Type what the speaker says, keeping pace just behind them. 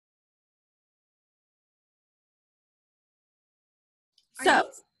So,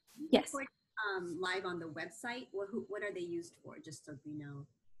 yes. Live on the website? What are they used for? Just so we know.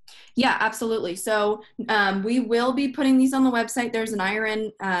 Yeah, absolutely. So we will be putting these on the website. There's an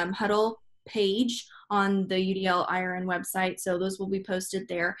IRN Huddle page on the UDL-IRN website. So those will be posted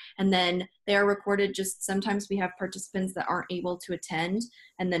there. And then they are recorded. Just sometimes we have participants that aren't able to attend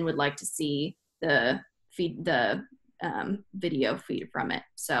and then would like to see the video feed from it.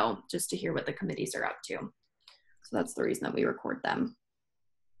 So just to hear what the committees are up to. So that's the reason that we record them.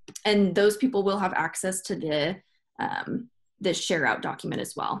 And those people will have access to the share out document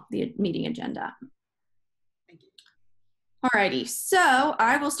as well, the meeting agenda. Thank you. Alrighty, so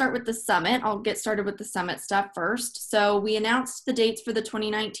I will start with the summit. I'll get started with the summit stuff first. So we announced the dates for the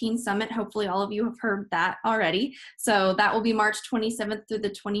 2019 summit. Hopefully all of you have heard that already. So that will be March 27th through the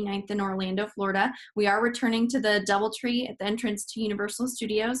 29th in Orlando, Florida. We are returning to the DoubleTree at the entrance to Universal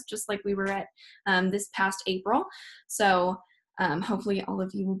Studios, just like we were at this past April. So hopefully all of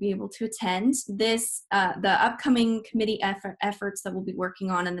you will be able to attend. This, the upcoming committee efforts that we'll be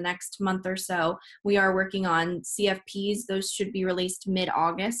working on in the next month or so, we are working on CFPs. Those should be released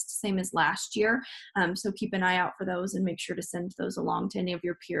mid-August, same as last year. So keep an eye out for those and make sure to send those along to any of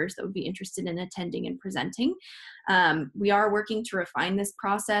your peers that would be interested in attending and presenting. We are working to refine this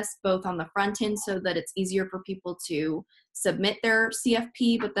process both on the front end so that it's easier for people to submit their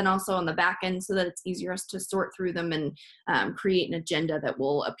CFP, but then also on the back end so that it's easier to sort through them and create an agenda that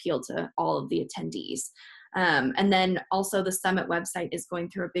will appeal to all of the attendees. And then also the summit website is going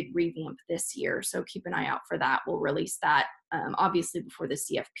through a big revamp this year, so keep an eye out for that. We'll release that obviously before the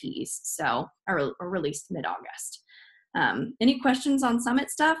CFPs, so are released mid-August. Any questions on summit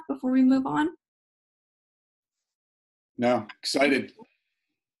stuff before we move on? No, excited.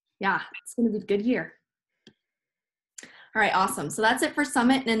 Yeah, it's going to be a good year. All right, awesome. So that's it for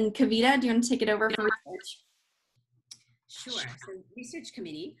Summit. And Kavita, do you want to take it over for research? Sure. So research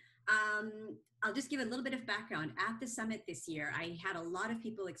committee. I'll just give a little bit of background. At the summit this year, I had a lot of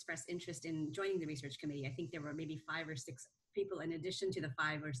people express interest in joining the research committee. I think there were maybe 5 or 6 people in addition to the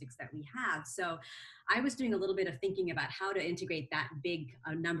 5 or 6 that we have. So I was doing a little bit of thinking about how to integrate that big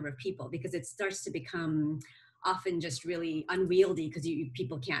number of people, because it starts to become often just really unwieldy because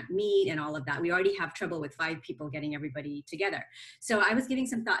people can't meet and all of that. We already have trouble with 5 people getting everybody together. So I was giving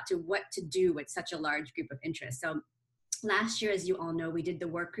some thought to what to do with such a large group of interest. So last year, as you all know, we did the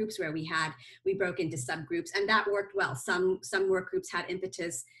work groups where we broke into subgroups, and that worked well. Some work groups had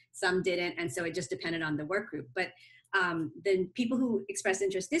impetus, some didn't, and so it just depended on the work group. But the people who expressed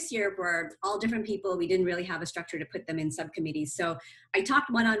interest this year were all different people. We didn't really have a structure to put them in subcommittees. So I talked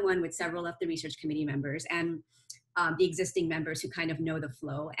one-on-one with several of the research committee members and the existing members who kind of know the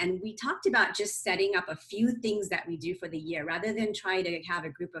flow. And we talked about just setting up a few things that we do for the year, rather than try to have a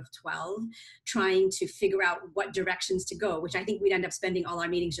group of 12 trying to figure out what directions to go, which I think we'd end up spending all our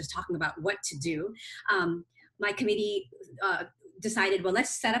meetings just talking about what to do. My committee decided, well,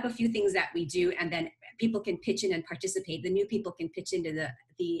 let's set up a few things that we do, and then people can pitch in and participate. The new people can pitch into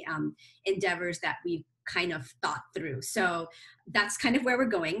the endeavors that we've kind of thought through. So that's kind of where we're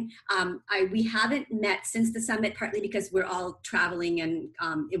going. We haven't met since the summit, partly because we're all traveling, and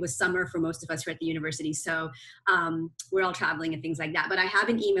it was summer for most of us here at the university. So we're all traveling and things like that. But I have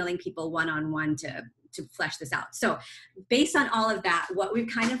been emailing people one-on-one to flesh this out. So based on all of that, what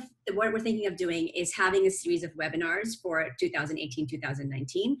we're thinking of doing is having a series of webinars for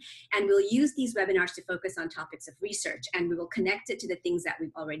 2018-2019. And we'll use these webinars to focus on topics of research, and we will connect it to the things that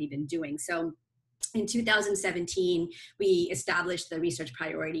we've already been doing. So in 2017, we established the research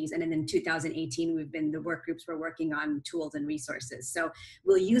priorities, and then in 2018, the work groups were working on tools and resources. So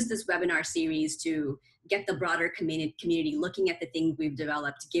we'll use this webinar series to get the broader community looking at the things we've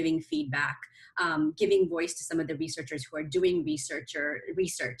developed, giving feedback, giving voice to some of the researchers who are doing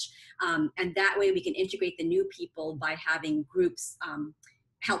research. And that way we can integrate the new people by having groups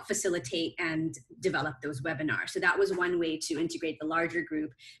help facilitate and develop those webinars. So that was one way to integrate the larger group,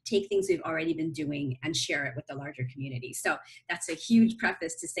 take things we've already been doing and share it with the larger community. So that's a huge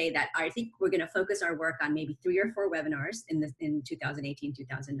preface to say that I think we're gonna focus our work on maybe 3 or 4 webinars in 2018,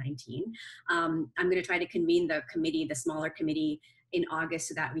 2019. I'm gonna try to convene the smaller committee in August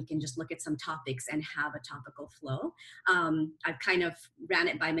so that we can just look at some topics and have a topical flow. I've kind of ran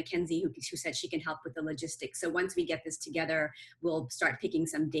it by Mackenzie, who said she can help with the logistics. So once we get this together, we'll start picking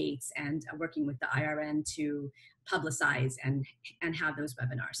some dates and working with the IRN to publicize and have those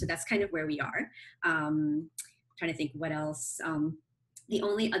webinars. So that's kind of where we are. Trying to think what else. The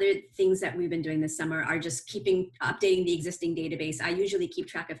only other things that we've been doing this summer are just updating the existing database. I usually keep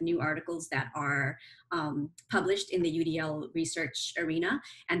track of new articles that are published in the UDL research arena,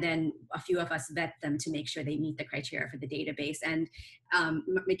 and then a few of us vet them to make sure they meet the criteria for the database. And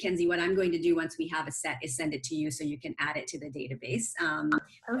Mackenzie, what I'm going to do once we have a set is send it to you so you can add it to the database.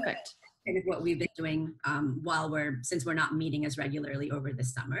 Perfect. Kind of what we've been doing since we're not meeting as regularly over the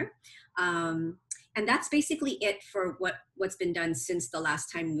summer. And that's basically it for what's been done since the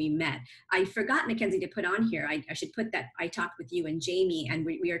last time we met. I forgot, Mackenzie, to put on here, I should put that I talked with you and Jamie, and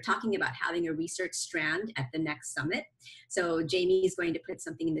we are talking about having a research strand at the next summit. So Jamie is going to put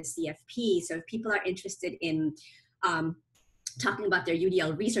something in the CFP. So if people are interested in talking about their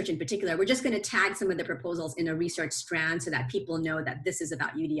UDL research in particular, we're just going to tag some of the proposals in a research strand so that people know that this is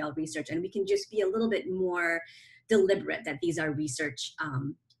about UDL research, and we can just be a little bit more deliberate that these are research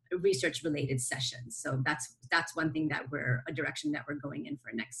related sessions. So that's one thing a direction that we're going in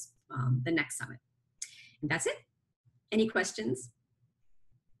for the next summit. And that's it. Any questions?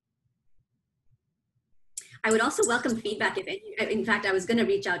 I would also welcome feedback if any. In fact, I was going to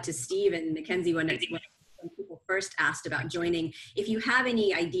reach out to Steve and Mackenzie when people first asked about joining. If you have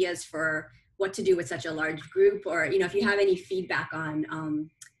any ideas for what to do with such a large group, or if you have any feedback on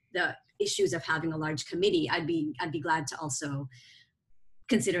the issues of having a large committee, I'd be glad to also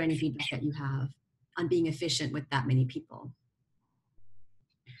consider any feedback that you have on being efficient with that many people.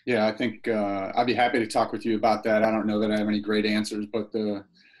 Yeah, I think I'd be happy to talk with you about that. I don't know that I have any great answers, but the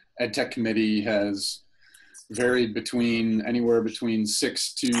EdTech committee has varied anywhere between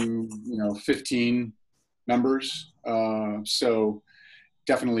 6 to 15 members. So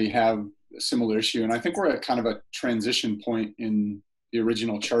definitely have a similar issue. And I think we're at kind of a transition point in the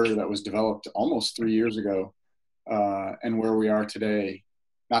original charter that was developed almost 3 years ago, and where we are today.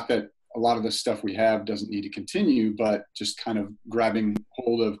 Not that a lot of the stuff we have doesn't need to continue, but just kind of grabbing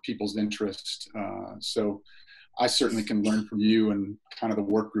hold of people's interest. So I certainly can learn from you and kind of the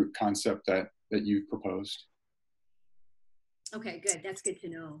work group concept that you've proposed. Okay, good. That's good to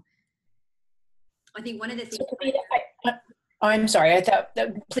know. I think one of the things. I'm sorry. I thought.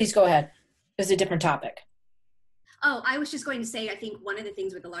 Please go ahead. It's a different topic. Oh, I was just going to say, I think one of the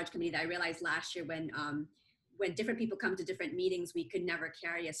things with the large committee that I realized last year when different people come to different meetings, we could never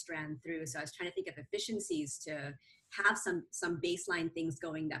carry a strand through. So I was trying to think of efficiencies to have some baseline things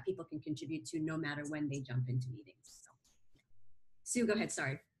going that people can contribute to no matter when they jump into meetings. So. Sue, go ahead.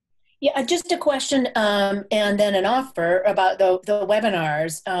 Sorry. Yeah, just a question and then an offer about the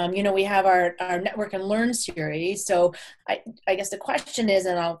webinars. We have our Network and Learn series. So I guess the question is,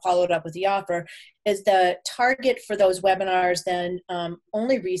 and I'll follow it up with the offer, is the target for those webinars then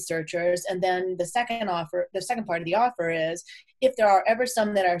only researchers? And then the second part of the offer is, if there are ever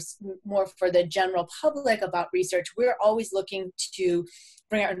some that are more for the general public about research, we're always looking to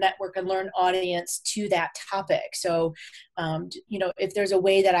bring our Network and Learn audience to that topic. So, if there's a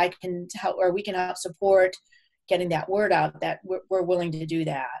way that I can help, or we can help support getting that word out, that we're willing to do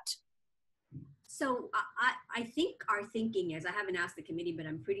that. So I think our thinking is, I haven't asked the committee, but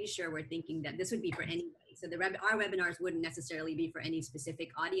I'm pretty sure we're thinking that this would be for anybody. So our webinars wouldn't necessarily be for any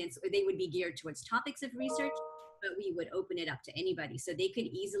specific audience, or they would be geared towards topics of research, but we would open it up to anybody. So they could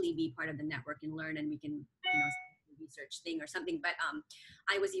easily be part of the Network and Learn, and we can, research thing or something. But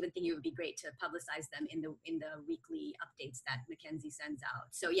I was even thinking it would be great to publicize them in the weekly updates that Mackenzie sends out.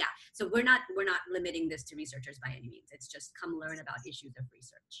 So yeah, so we're not limiting this to researchers by any means. It's just come learn about issues of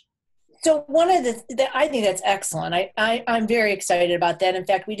research. So one of I think that's excellent. I'm very excited about that. In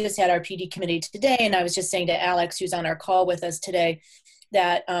fact, we just had our PD committee today, and I was just saying to Alex, who's on our call with us today,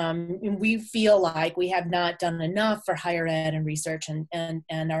 that we feel like we have not done enough for higher ed and research, and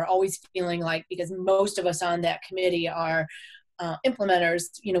are always feeling like, because most of us on that committee are implementers,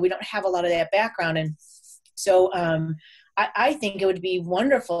 we don't have a lot of that background. And so I think it would be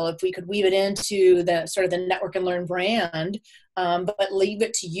wonderful if we could weave it into the sort of the Network and Learn brand, but leave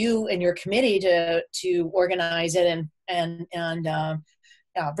it to you and your committee to organize it and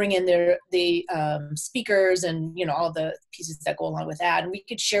bring in the speakers and all the pieces that go along with that, and we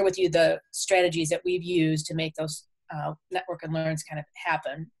could share with you the strategies that we've used to make those Network and Learns kind of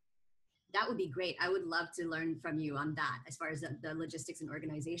happen. That would be great. I would love to learn from you on that as far as the logistics and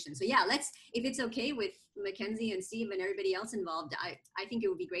organization. So yeah, if it's okay with Mackenzie and Steve and everybody else involved, I think it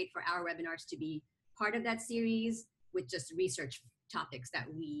would be great for our webinars to be part of that series with just research topics that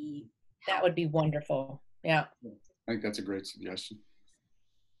we have. That would be wonderful. Yeah. I think that's a great suggestion.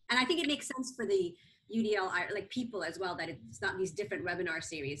 And I think it makes sense for the UDL, people as well, that it's not these different webinar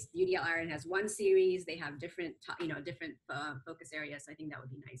series. UDL-IRN has one series. They have different focus areas. So I think that would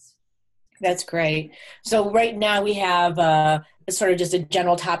be nice. That's great. So right now we have sort of just a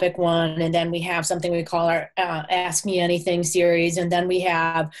general topic one, and then we have something we call our Ask Me Anything series, and then we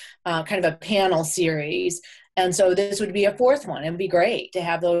have kind of a panel series. And so this would be a fourth one. It'd be great to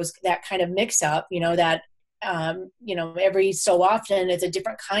have that kind of mix up, that every so often it's a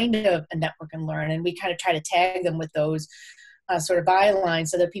different kind of a network and learn, and we kind of try to tag them with those sort of bylines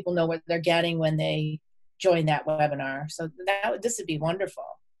so that people know what they're getting when they join that webinar. So this would be wonderful.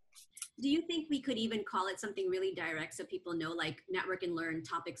 Do you think we could even call it something really direct so people know, like network and learn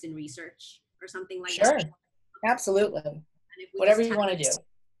topics in research or something like that? Sure, absolutely. Whatever you want to do.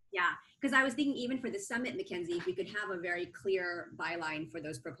 Yeah, because I was thinking even for the summit, Mackenzie, if we could have a very clear byline for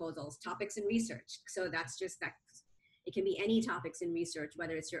those proposals, topics in research. So that's just that. It can be any topics in research,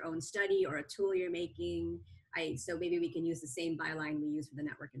 whether it's your own study or a tool you're making. So maybe we can use the same byline we use for the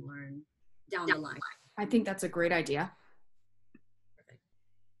network and learn down the line. I think that's a great idea.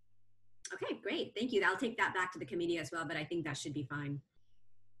 Okay, great. Thank you. I'll take that back to the committee as well, but I think that should be fine.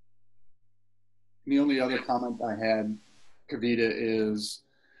 The only other comment I had, Kavita, is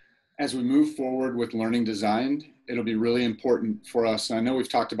as we move forward with learning designed, it'll be really important for us. And I know we've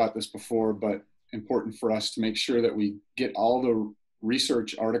talked about this before, but important for us to make sure that we get all the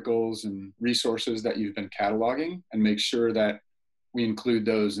research articles and resources that you've been cataloging and make sure that we include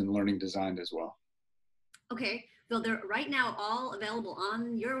those in learning designed as well. Okay. Well, they're right now all available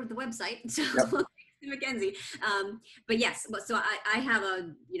on the website. So yep. Mackenzie. But yes, so I have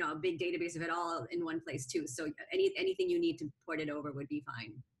a big database of it all in one place too. So anything you need to port it over would be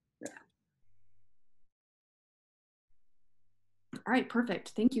fine. Yeah. All right,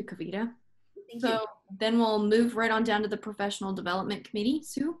 perfect. Thank you, Kavita. Thank you. Then we'll move right on down to the Professional Development Committee.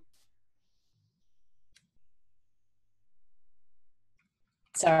 Sue?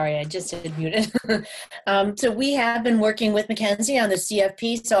 Sorry, I just had muted. So we have been working with Mackenzie on the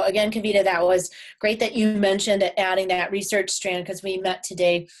CFP. So again, Kavita, that was great that you mentioned adding that research strand, because we met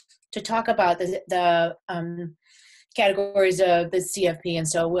today to talk about the categories of the CFP. And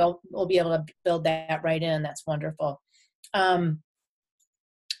so we'll be able to build that right in. That's wonderful.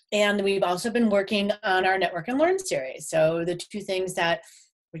 And we've also been working on our Network and Learn series. So the two things that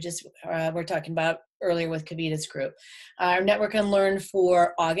we're talking about earlier with Kavita's group. Our Network and Learn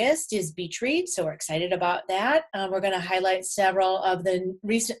for August is Beach Read, so we're excited about that. We're going to highlight several of the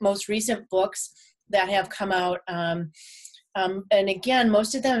most recent books that have come out. And again,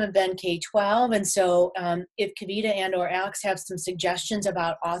 most of them have been K-12, and so if Kavita and or Alex have some suggestions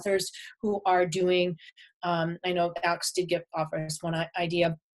about authors who are doing, I know Alex did offer us one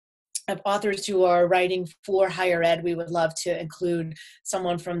idea, of authors who are writing for higher ed, we would love to include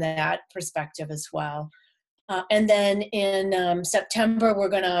someone from that perspective as well. And then in September, we're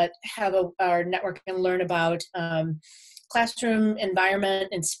going to have our Network and Learn about classroom environment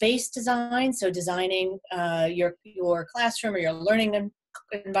and space design. So designing your classroom or your learning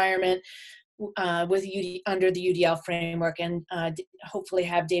environment with under the UDL framework, and hopefully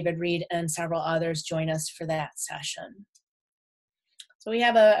have David Reed and several others join us for that session. So we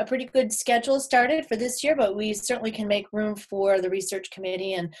have a pretty good schedule started for this year, but we certainly can make room for the research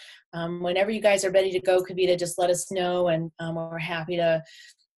committee. And whenever you guys are ready to go, Kavita, just let us know, and we're happy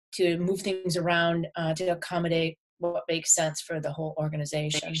to move things around to accommodate what makes sense for the whole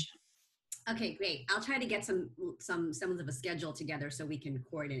organization. Okay, great. I'll try to get some of a schedule together so we can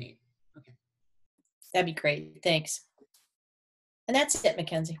coordinate. Okay. That'd be great. Thanks. And that's it,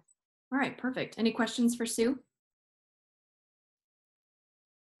 Mackenzie. All right, perfect. Any questions for Sue?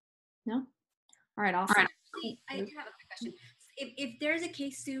 No? All right, awesome. All right. I have a quick question. If there's a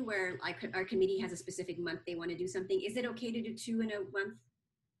case, Sue, where our committee has a specific month they want to do something, is it okay to do 2 in a month?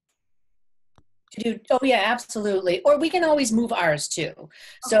 Oh yeah, absolutely. Or we can always move ours too.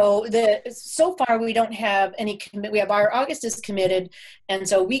 Okay. So far we don't have any we have our August is committed, and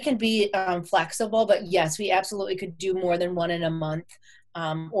so we can be flexible, but yes, we absolutely could do more than 1 in a month,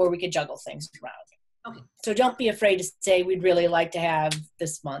 or we could juggle things around. Okay. So don't be afraid to say we'd really like to have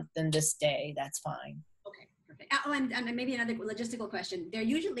this month and this day. That's fine. Okay, perfect. Oh, and maybe another logistical question. They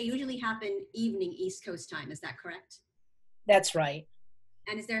usually happen evening East Coast time. Is that correct? That's right.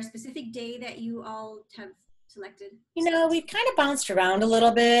 And is there a specific day that you all have selected? We've kind of bounced around a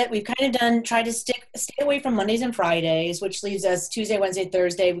little bit. We've kind of tried to stay away from Mondays and Fridays, which leaves us Tuesday, Wednesday,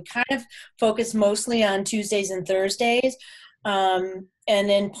 Thursday. We kind of focus mostly on Tuesdays and Thursdays.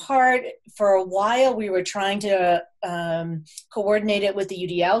 And in part, for a while, we were trying to coordinate it with the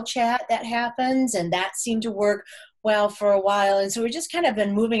UDL chat that happens, and that seemed to work well for a while. And so we've just kind of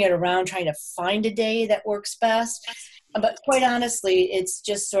been moving it around, trying to find a day that works best. But quite honestly, it's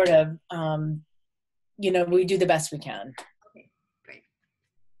just sort of, we do the best we can. Okay, great.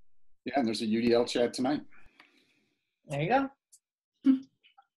 Yeah, and there's a UDL chat tonight. There you go.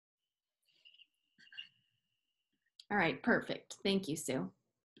 All right, perfect. Thank you, Sue.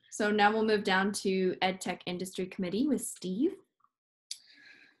 So now we'll move down to EdTech Industry Committee with Steve.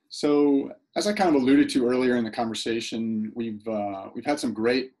 So as I kind of alluded to earlier in the conversation, we've had some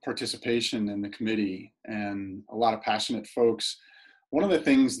great participation in the committee and a lot of passionate folks. One of the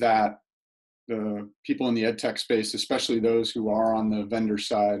things that the people in the EdTech space, especially those who are on the vendor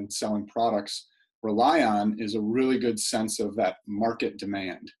side selling products, rely on is a really good sense of that market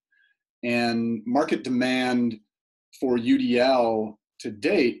demand. And market demand for UDL to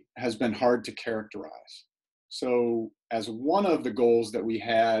date has been hard to characterize. So as one of the goals that we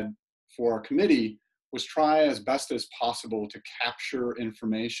had for our committee was try as best as possible to capture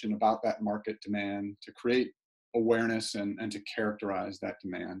information about that market demand, to create awareness and to characterize that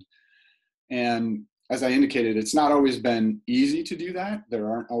demand. And as I indicated, it's not always been easy to do that. There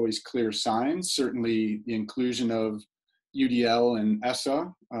aren't always clear signs. Certainly the inclusion of UDL and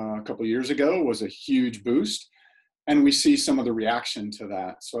ESSA a couple of years ago was a huge boost. And we see some of the reaction to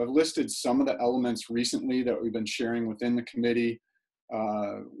that. So I've listed some of the elements recently that we've been sharing within the committee.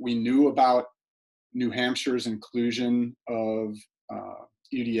 We knew about New Hampshire's inclusion of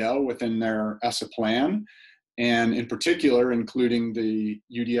UDL within their ESSA plan, and in particular, including the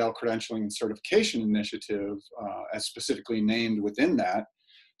UDL Credentialing and Certification Initiative as specifically named within that.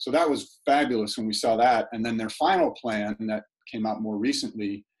 So that was fabulous when we saw that. And then their final plan that came out more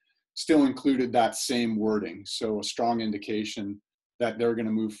recently still included that same wording. So a strong indication that they're going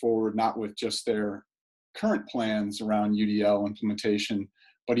to move forward, not with just their current plans around UDL implementation,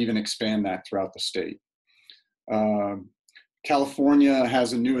 but even expand that throughout the state. California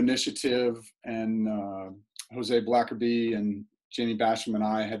has a new initiative, and Jose Blackerby and Jamie Basham and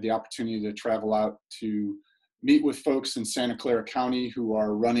I had the opportunity to travel out to meet with folks in Santa Clara County who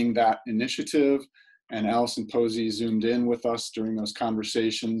are running that initiative. And Allison Posey zoomed in with us during those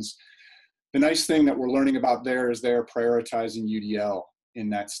conversations. The nice thing that we're learning about there is they're prioritizing UDL in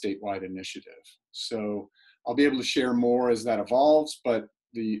that statewide initiative. So I'll be able to share more as that evolves, but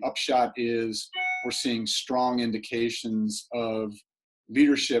the upshot is we're seeing strong indications of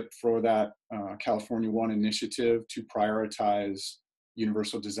leadership for that California One initiative to prioritize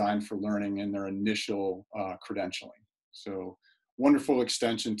universal design for learning in their initial credentialing. So wonderful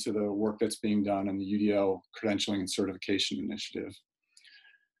extension to the work that's being done in the UDL Credentialing and Certification Initiative.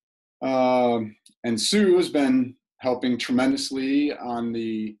 And Sue has been helping tremendously on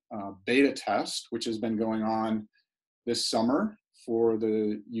the beta test, which has been going on this summer for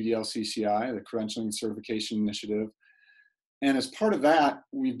the UDL-CCI, the Credentialing and Certification Initiative. And as part of that,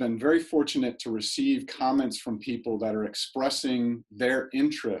 we've been very fortunate to receive comments from people that are expressing their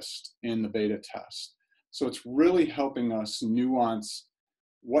interest in the beta test. So it's really helping us nuance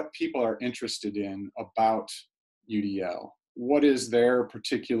what people are interested in about UDL. What is their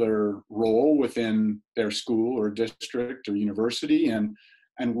particular role within their school or district or university, and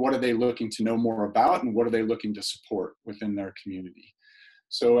what are they looking to know more about, and what are they looking to support within their community?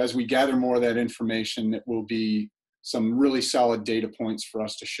 So as we gather more of that information, it will be some really solid data points for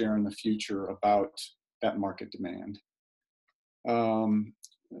us to share in the future about that market demand.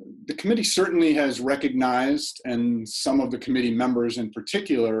 The committee certainly has recognized, and some of the committee members in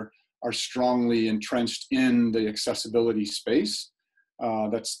particular are strongly entrenched in the accessibility space.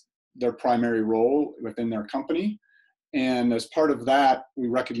 That's their primary role within their company. And as part of that, we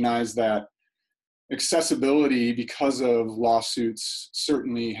recognize that accessibility, because of lawsuits,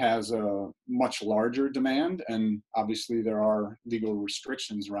 certainly has a much larger demand, and obviously there are legal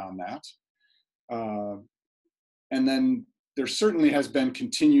restrictions around that. And then there certainly has been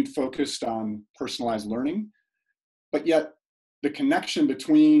continued focus on personalized learning, but yet the connection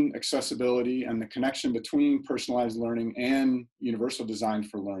between accessibility and the connection between personalized learning and universal design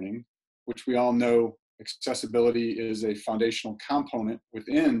for learning, which we all know accessibility is a foundational component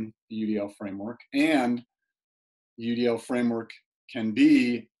within the UDL framework, and the UDL framework can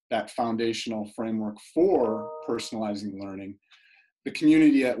be that foundational framework for personalizing learning. The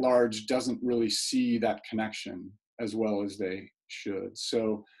community at large doesn't really see that connection as well as they should.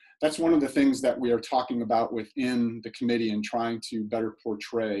 So that's one of the things that we are talking about within the committee and trying to better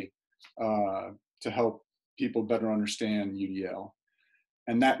portray to help people better understand UDL.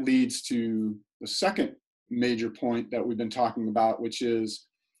 And that leads to the second major point that we've been talking about, which is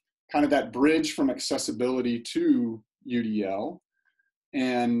kind of that bridge from accessibility to UDL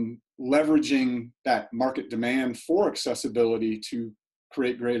and leveraging that market demand for accessibility to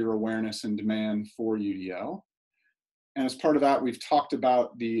create greater awareness and demand for UDL. And as part of that, we've talked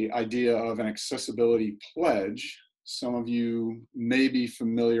about the idea of an accessibility pledge some of you may be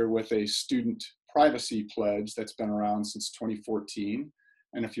familiar with a student privacy pledge that's been around since 2014.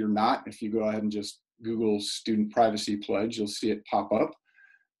 And if you're not, if you go ahead and just Google student privacy pledge, you'll see it pop up.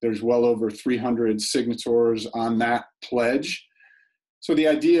 There's well over 300 signatories on that pledge. So the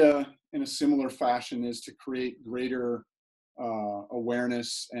idea in a similar fashion is to create greater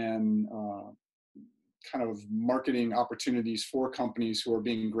awareness and kind of marketing opportunities for companies who are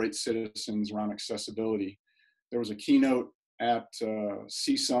being great citizens around accessibility. There was a keynote at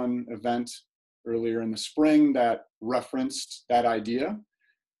CSUN event earlier in the spring that referenced that idea,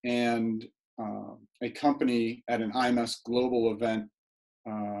 and a company at an IMS Global event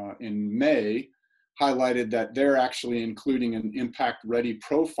in May highlighted that they're actually including an impact-ready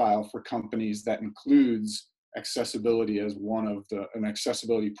profile for companies that includes accessibility as an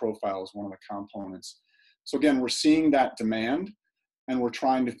accessibility profile as one of the components. So again, we're seeing that demand, and we're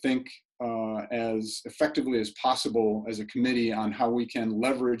trying to think as effectively as possible as a committee on how we can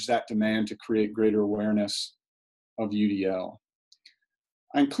leverage that demand to create greater awareness of UDL.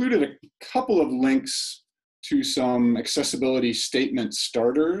 I included a couple of links to some accessibility statement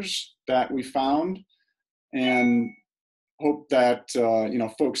starters that we found, and hope that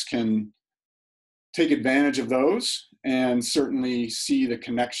folks can take advantage of those and certainly see the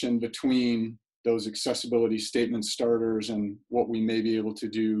connection between those accessibility statement starters and what we may be able to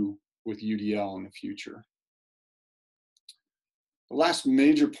do with UDL in the future. The last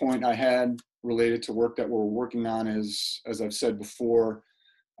major point I had related to work that we're working on is, as I've said before,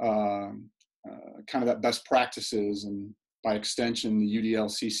 kind of that best practices, and by extension, the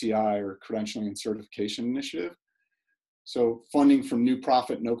UDL-CCI, or Credentialing and Certification Initiative. So funding from New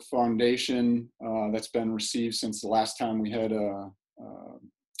Profit No Foundation that's been received since the last time we had a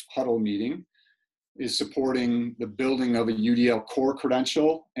Huddle meeting is supporting the building of a UDL core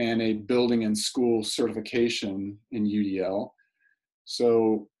credential and a building and school certification in UDL.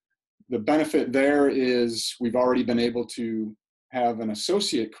 So the benefit there is we've already been able to have an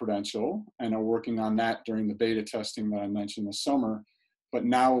associate credential and are working on that during the beta testing that I mentioned this summer. But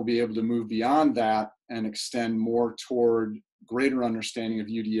now we'll be able to move beyond that and extend more toward greater understanding of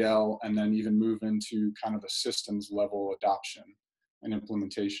UDL, and then even move into kind of a systems level adoption and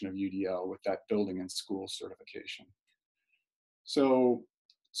implementation of UDL with that building and school certification. So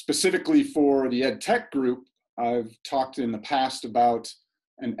specifically for the ed tech group, I've talked in the past about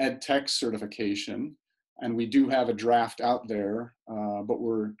an ed tech certification, and we do have a draft out there, but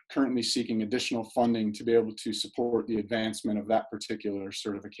we're currently seeking additional funding to be able to support the advancement of that particular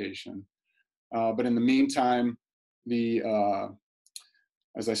certification. But in the meantime,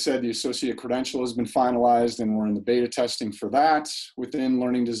 as I said, the associate credential has been finalized, and we're in the beta testing for that within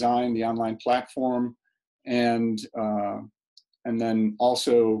Learning Design, the online platform, and then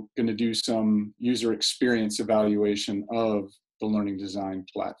also going to do some user experience evaluation of the Learning Design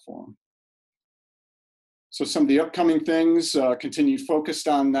platform. So some of the upcoming things, continue focused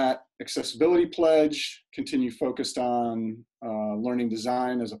on that accessibility pledge, continue focused on Learning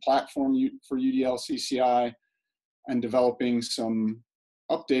Design as a platform for UDL-CCI, and developing some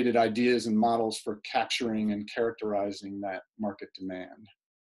updated ideas and models for capturing and characterizing that market demand.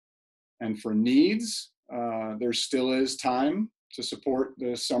 And for needs, there still is time to support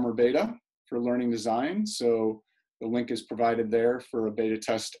the summer beta for Learning Design. So the link is provided there for a beta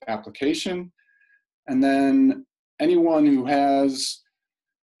test application. And then anyone who has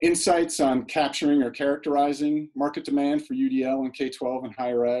insights on capturing or characterizing market demand for UDL and K-12 and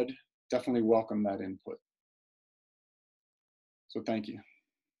higher ed, definitely welcome that input. So thank you.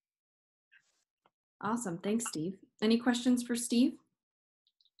 Awesome. Thanks, Steve. Any questions for Steve?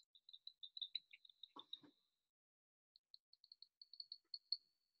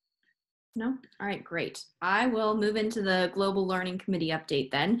 No? All right, great. I will move into the Global Learning Committee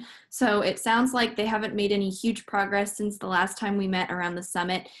update then. So it sounds like they haven't made any huge progress since the last time we met around the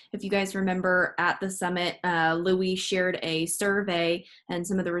summit. If you guys remember at the summit, Louis shared a survey and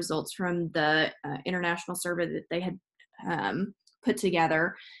some of the results from the international survey that they had put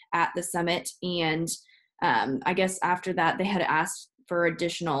together at the summit. And I guess after that, they had asked for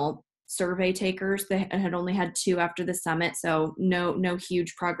additional survey takers. They had only had 2 after the summit, so no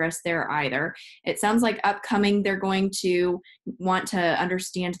huge progress there either. It sounds like upcoming they're going to want to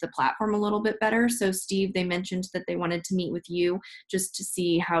understand the platform a little bit better. So Steve, they mentioned that they wanted to meet with you just to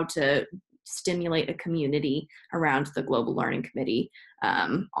see how to stimulate a community around the Global Learning Committee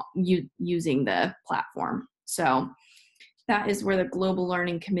using the platform. So that is where the Global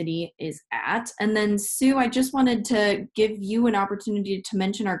Learning Committee is at. And then Sue, I just wanted to give you an opportunity to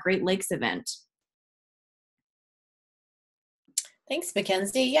mention our Great Lakes event. Thanks,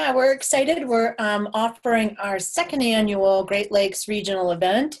 Mackenzie. Yeah, we're excited. We're offering our second annual Great Lakes Regional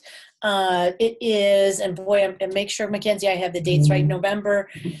event. It is, and boy, and make sure, Mackenzie, I have the dates right, November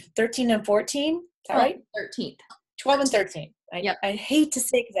 13 and 14. Is that right? 13th. 12 and 13. Yep. I hate to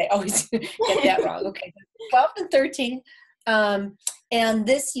say because I always get that wrong. Okay, 12 and 13. And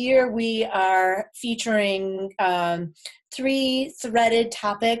this year we are featuring 3 threaded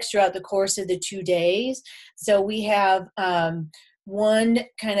topics throughout the course of the 2 days. So we have one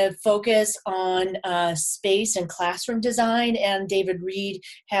kind of focus on space and classroom design, and David Reed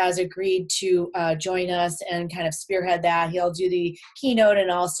has agreed to join us and kind of spearhead that. He'll do the keynote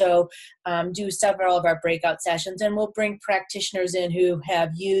and also do several of our breakout sessions, and we'll bring practitioners in who have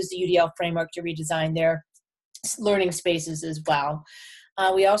used the UDL framework to redesign their learning spaces as well.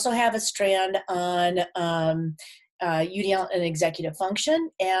 We also have a strand on UDL and executive function,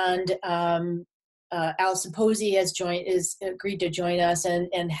 and Allison Posey has agreed to join us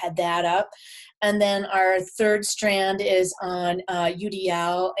and head that up. And then our third strand is on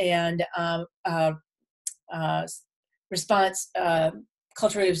UDL and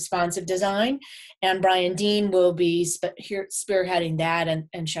culturally responsive design, and Brian Dean will be spearheading that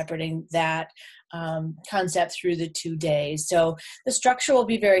and shepherding that concept through the 2 days. So the structure will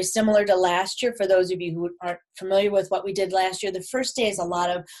be very similar to last year. For those of you who aren't familiar with what we did last year, the first day is a lot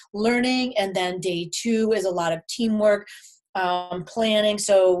of learning, and then day 2 is a lot of teamwork, planning.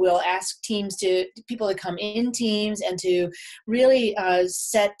 So we'll ask people to come in teams and to really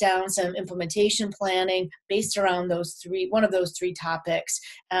set down some implementation planning based around one of those 3 topics,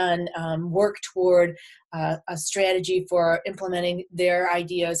 and work toward a strategy for implementing their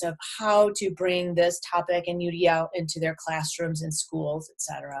ideas of how to bring this topic and UDL into their classrooms and schools,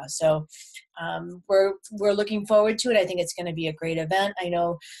 etc. So we're looking forward to it. I think it's going to be a great event. I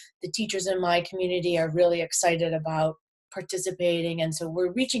know the teachers in my community are really excited about participating, and so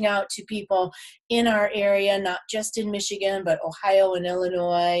we're reaching out to people in our area, not just in Michigan, but Ohio and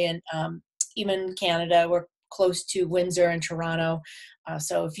Illinois, and even Canada. We're close to Windsor and Toronto.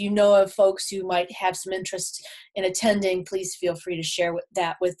 So if you know of folks who might have some interest in attending, please feel free to share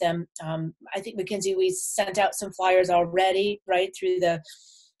that with them. I think, Mackenzie, we sent out some flyers already, right, through the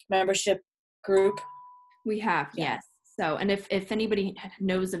membership group. We have, yes. So, and if anybody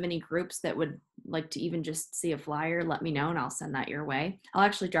knows of any groups that would like to even just see a flyer, let me know and I'll send that your way. I'll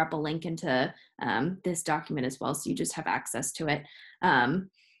actually drop a link into this document as well, so you just have access to it.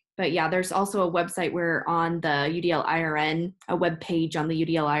 But yeah, there's also a website where on the UDL-IRN, a web page on the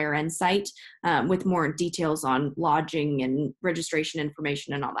UDL-IRN site with more details on lodging and registration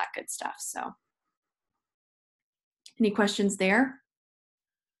information and all that good stuff. So any questions there?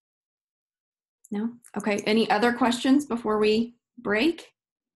 No? Okay. Any other questions before we break?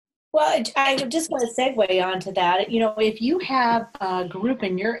 Well, I just want to segue onto that. You know, if you have a group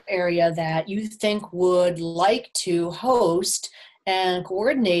in your area that you think would like to host and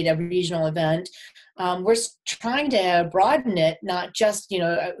coordinate a regional event, we're trying to broaden it, not just, you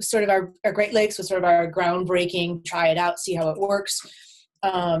know, sort of our Great Lakes was sort of our groundbreaking, try it out, see how it works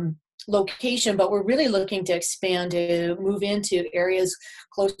location, but we're really looking to expand to move into areas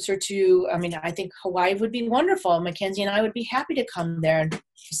closer to, I mean, I think Hawaii would be wonderful. Mackenzie and I would be happy to come there and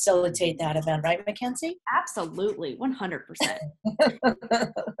facilitate that event, right, Mackenzie? Absolutely, 100%.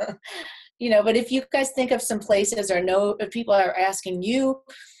 You know, but if you guys think of some places or know if people are asking you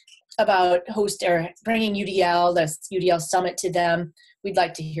about host or bringing UDL, the UDL Summit to them, we'd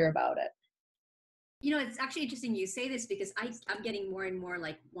like to hear about it. You know, it's actually interesting you say this because I'm getting more and more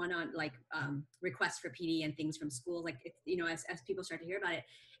like requests for PD and things from school, like, you know, as people start to hear about it.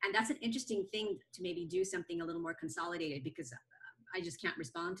 And that's an interesting thing to maybe do something a little more consolidated, because I just can't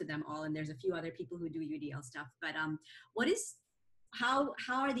respond to them all. And there's a few other people who do UDL stuff. But how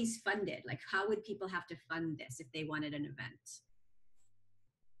are these funded? Like, how would people have to fund this if they wanted an event?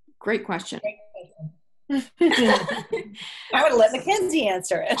 Great question. I would let Mackenzie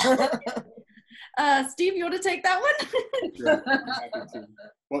answer it. Steve, you want to take that one? Sure, I'm happy to.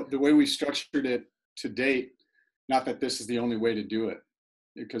 Well, the way we structured it to date, not that this is the only way to do it,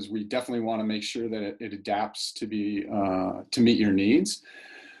 because we definitely want to make sure that it adapts to meet your needs.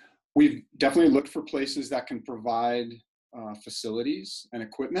 We've definitely looked for places that can provide facilities and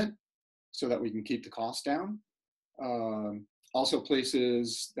equipment so that we can keep the cost down. Also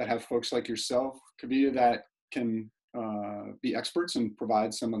places that have folks like yourself, Kavita, that can be experts and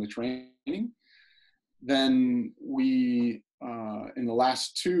provide some of the training. Then we, in the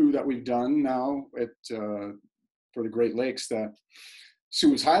last 2 that we've done now for the Great Lakes that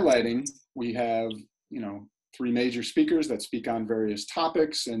Sue was highlighting, we have, you know, 3 major speakers that speak on various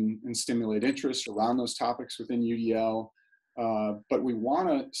topics and stimulate interest around those topics within UDL. but we want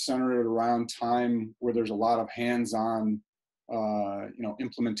to center it around time where there's a lot of hands-on,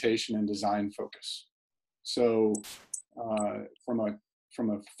 implementation and design focus. So from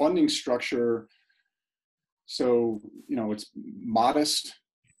a funding structure, so it's modest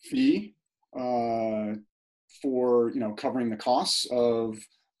fee for covering the costs of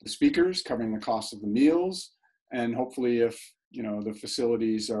the speakers, covering the cost of the meals, and hopefully if the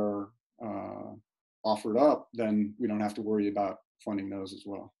facilities are offered up, then we don't have to worry about funding those as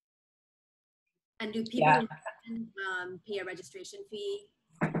well. And do people pay a registration fee?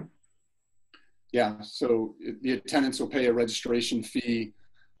 Yeah, so the attendants will pay a registration fee,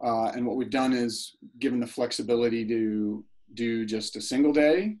 and what we've done is given the flexibility to do just a single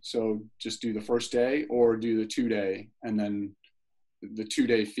day, so just do the first day or do the 2-day, and then the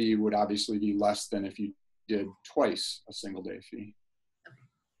 2-day fee would obviously be less than if you did twice a single day fee. Okay.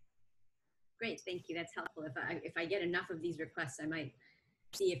 Great, thank you. That's helpful. If I get enough of these requests, I might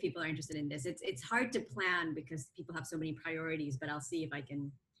see if people are interested in this. It's hard to plan because people have so many priorities, but I'll see if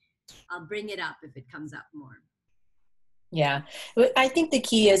I'll bring it up if it comes up more. Yeah, I think the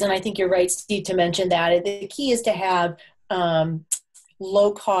key is, and I think you're right, Steve, to mention that, the key is to have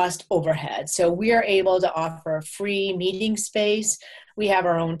low cost overhead. So we are able to offer free meeting space. We have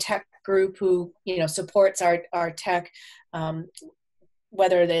our own tech group who, supports our tech,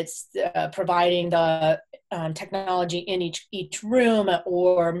 whether it's providing the technology in each room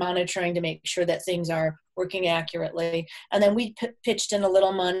or monitoring to make sure that things are working accurately. And then we pitched in a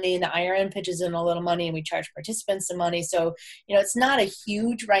little money, and the IRN pitches in a little money, and we charge participants some money. So, it's not a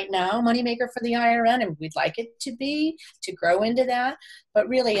huge right now moneymaker for the IRN, and we'd like it to grow into that. But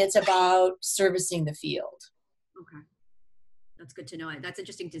really, it's about servicing the field. Okay. That's good to know. That's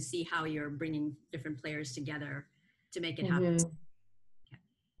interesting to see how you're bringing different players together to make it happen. Mm-hmm.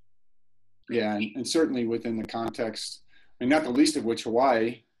 Yeah, and certainly within the context, not the least of which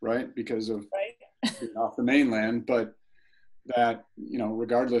Hawaii, right, because of being off the mainland, but that,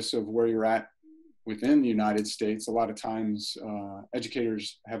 regardless of where you're at within the United States, a lot of times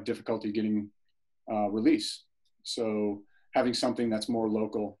educators have difficulty getting release. So having something that's more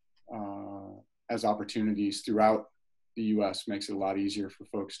local as opportunities throughout the U.S. makes it a lot easier for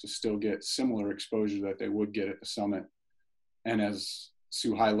folks to still get similar exposure that they would get at the summit. And as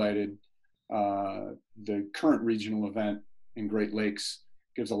Sue highlighted, the current regional event in Great Lakes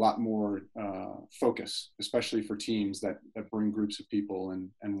gives a lot more focus, especially for teams that bring groups of people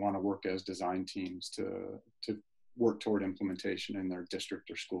and want to work as design teams to work toward implementation in their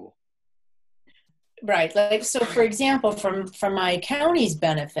district or school. Right. Like, so for example, from my county's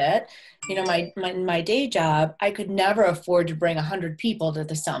benefit, my day job, I could never afford to bring 100 people to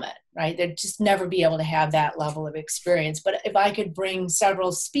the summit, right? They'd just never be able to have that level of experience. But if I could bring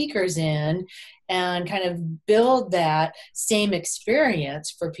several speakers in and kind of build that same experience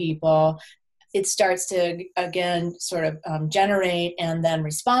for people, it starts to, again, sort of generate and then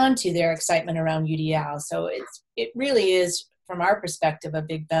respond to their excitement around UDL. So it really is, from our perspective, a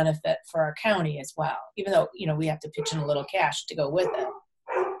big benefit for our county as well, even though, we have to pitch in a little cash to go with it.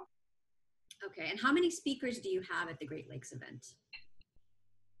 Okay, and how many speakers do you have at the Great Lakes event?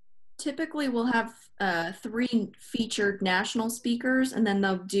 Typically we'll have 3 featured national speakers, and then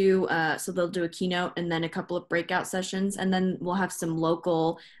they'll do a keynote and then a couple of breakout sessions, and then we'll have some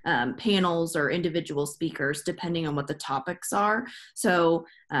local panels or individual speakers depending on what the topics are. So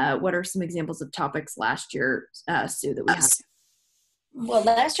what are some examples of topics last year, Sue, that we had? Well,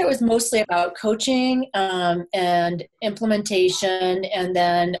 last year was mostly about coaching and implementation, and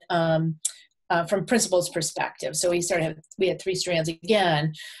then from principals' perspective. So we had 3 strands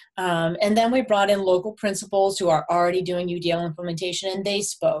again. And then we brought in local principals who are already doing UDL implementation, and they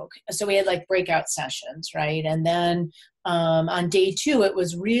spoke. So we had like breakout sessions, right? And then on day 2, it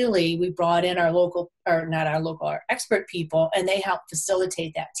was really, we brought in our expert people, and they helped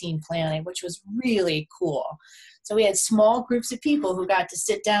facilitate that team planning, which was really cool. So we had small groups of people who got to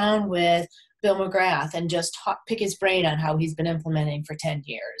sit down with Bill McGrath and just pick his brain on how he's been implementing for 10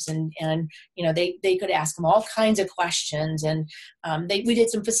 years. And they could ask him all kinds of questions, and we did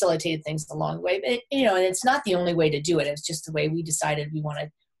some facilitated things along the way. But, and it's not the only way to do it. It's just the way we decided we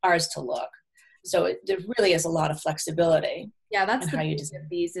wanted ours to look. So there really is a lot of flexibility. Yeah, that's the beauty of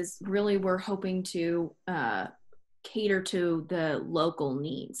these, is really we're hoping to cater to the local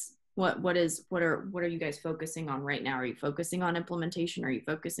needs. What are you guys focusing on right now? Are you focusing on implementation? Are you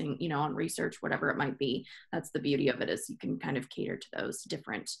focusing, on research, whatever it might be? That's the beauty of it, is you can kind of cater to those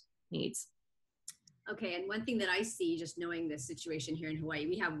different needs. Okay, and one thing that I see, just knowing the situation here in Hawaii,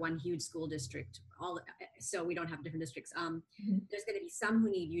 we have one huge school district, so we don't have different districts. There's going to be some who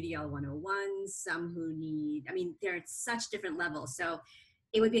need UDL 101, some who need, I mean, they're at such different levels. So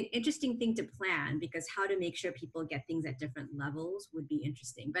it would be an interesting thing to plan, because how to make sure people get things at different levels would be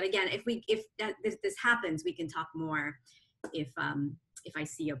interesting. But again, if this happens, we can talk more if I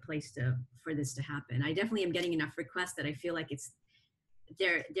see a place for this to happen. I definitely am getting enough requests that I feel like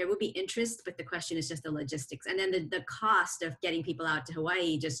there will be interest, but the question is just the logistics. And then the cost of getting people out to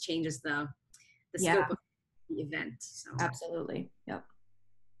Hawaii just changes the scope of the event. So. Absolutely. Yep.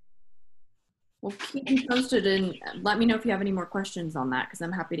 Well, keep me posted and let me know if you have any more questions on that, because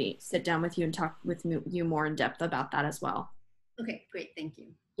I'm happy to sit down with you and talk with you more in depth about that as well. Okay, great. Thank you.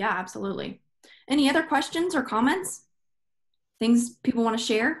 Yeah, absolutely. Any other questions or comments? Things people want to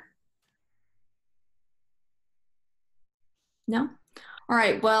share? No? All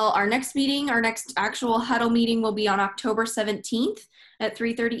right, well, our next actual Huddle meeting will be on October 17th at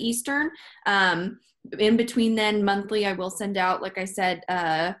 3:30 Eastern. In between then, monthly, I will send out, like I said,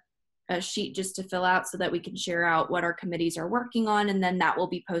 a sheet just to fill out so that we can share out what our committees are working on, and then that will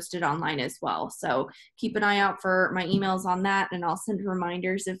be posted online as well. So keep an eye out for my emails on that, and I'll send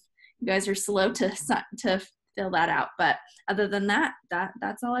reminders if you guys are slow to fill that out. But other than that,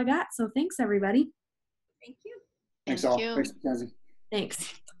 that's all I got. So thanks, everybody. Thank you. Thanks all. Thanks, Mackenzie.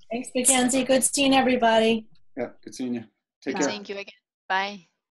 Thanks. Thanks, Mackenzie. Good seeing everybody. Yeah, good seeing you. Take care. Thank you again. Bye.